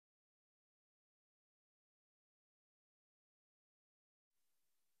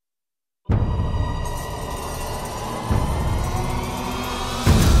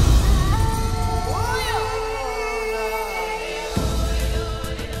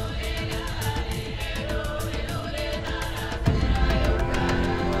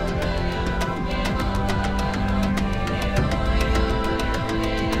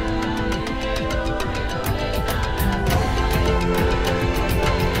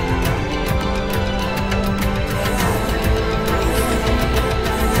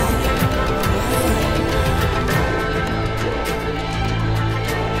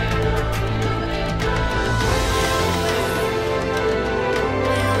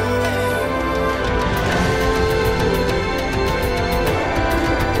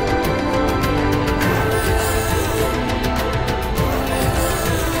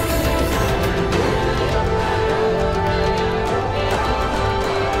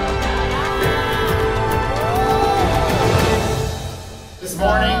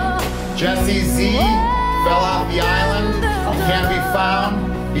Jesse Z fell off the island. He can't be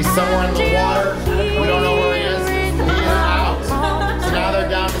found. He's somewhere in the water. We don't know where he is. He is out. So now they're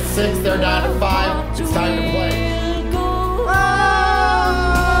down to 6. They're down to 5. It's time to play.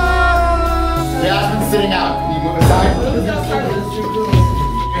 Yasmin's sitting out. Can you move aside? Your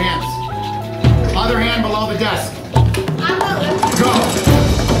hands. Other hand below the desk. Go.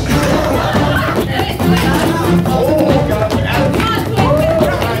 Oh, God.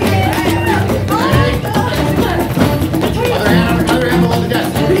 Other hand below the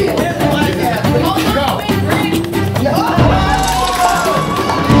desk. Go.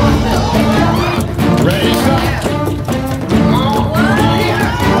 Ready, go.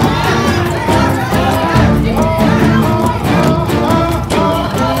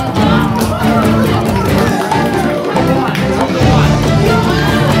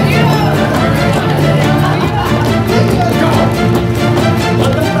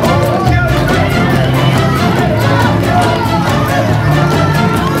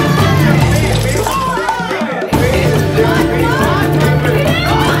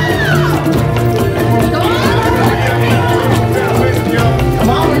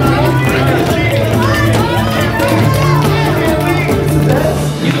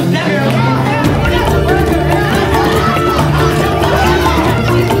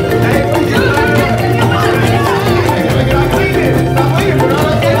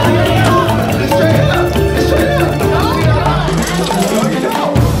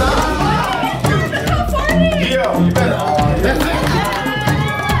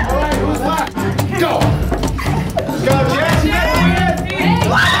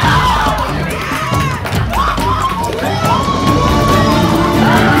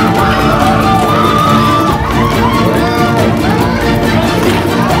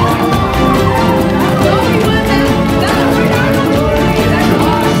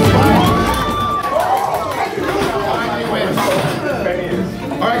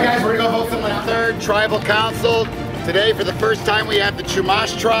 Tribal Council. Today, for the first time, we have the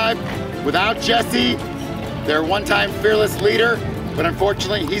Chumash tribe without Jesse, their one-time fearless leader, but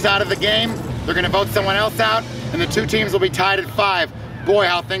unfortunately, he's out of the game. They're gonna vote someone else out, and the two teams will be tied at 5. Boy,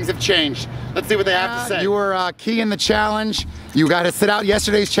 how things have changed. Let's see what they have to say. You were key in the challenge. You got to sit out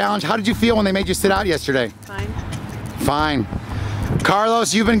yesterday's challenge. How did you feel when they made you sit out yesterday? Fine. Fine.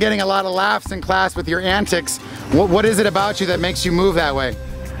 Carlos, you've been getting a lot of laughs in class with your antics. What is it about you that makes you move that way?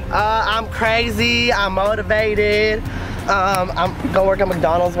 I'm crazy, I'm motivated. I'm gonna work at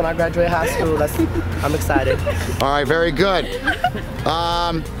McDonald's when I graduate high school. I'm excited. All right, very good.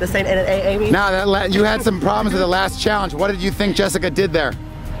 This ain't NNA, Amy? Now, you had some problems with the last challenge. What did you think Jessica did there?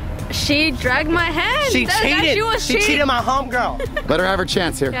 She dragged my hand. She cheated. She cheated my homegirl. Let her have her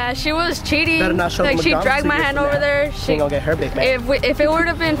chance here. Yeah, she was cheating. Better not show like she dragged my hand over there. She ain't gonna get her big man. If it would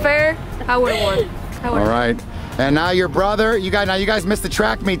have been fair, I would have won. All right. And now your brother, you guys missed the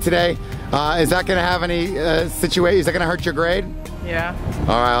track meet today. Is that gonna have any situation? Is that gonna hurt your grade? Yeah.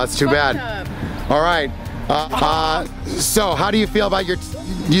 All right, that's too bad. All right. So how do you feel about do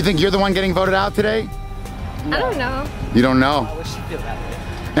you think you're the one getting voted out today? No. I don't know. You don't know? I wish you feel that way.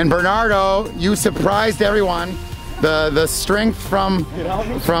 And Bernardo, you surprised everyone. The strength from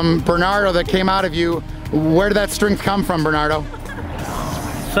Bernardo that came out of you, where did that strength come from, Bernardo?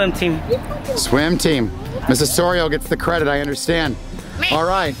 Swim team. Swim team. Mrs. Sorio gets the credit, I understand. All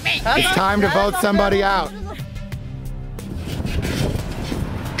right, it's time to vote somebody out.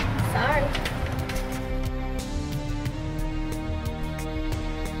 Sorry.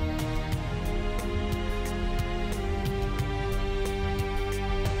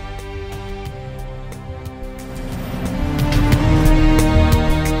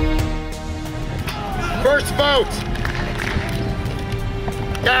 First vote.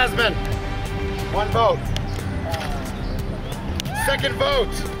 Yasmin, 1 vote. Second vote.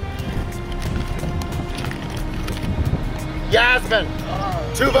 Yasmin,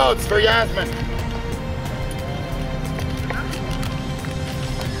 2 votes for Yasmin.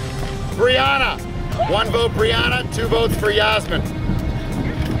 Brianna, 1 vote Brianna, 2 votes for Yasmin.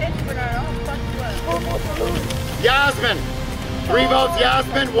 Yasmin, 3 votes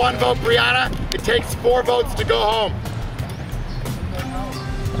Yasmin, 1 vote Brianna. It takes 4 votes to go home.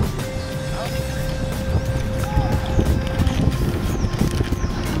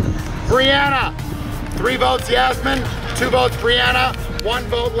 Brianna, 3 votes Yasmin, 2 votes Brianna, 1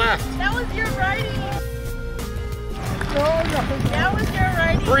 vote left. That was your writing. That was your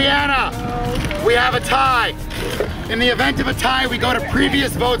writing. Brianna, we have a tie. In the event of a tie, we go to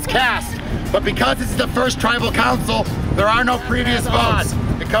previous votes cast. But because this is the first tribal council, there are no previous votes.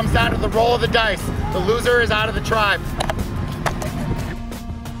 It comes down to the roll of the dice. The loser is out of the tribe.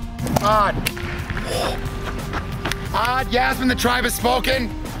 Odd. Odd, Yasmin, the tribe has spoken.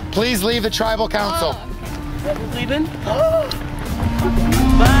 Please leave the tribal council. Leaving?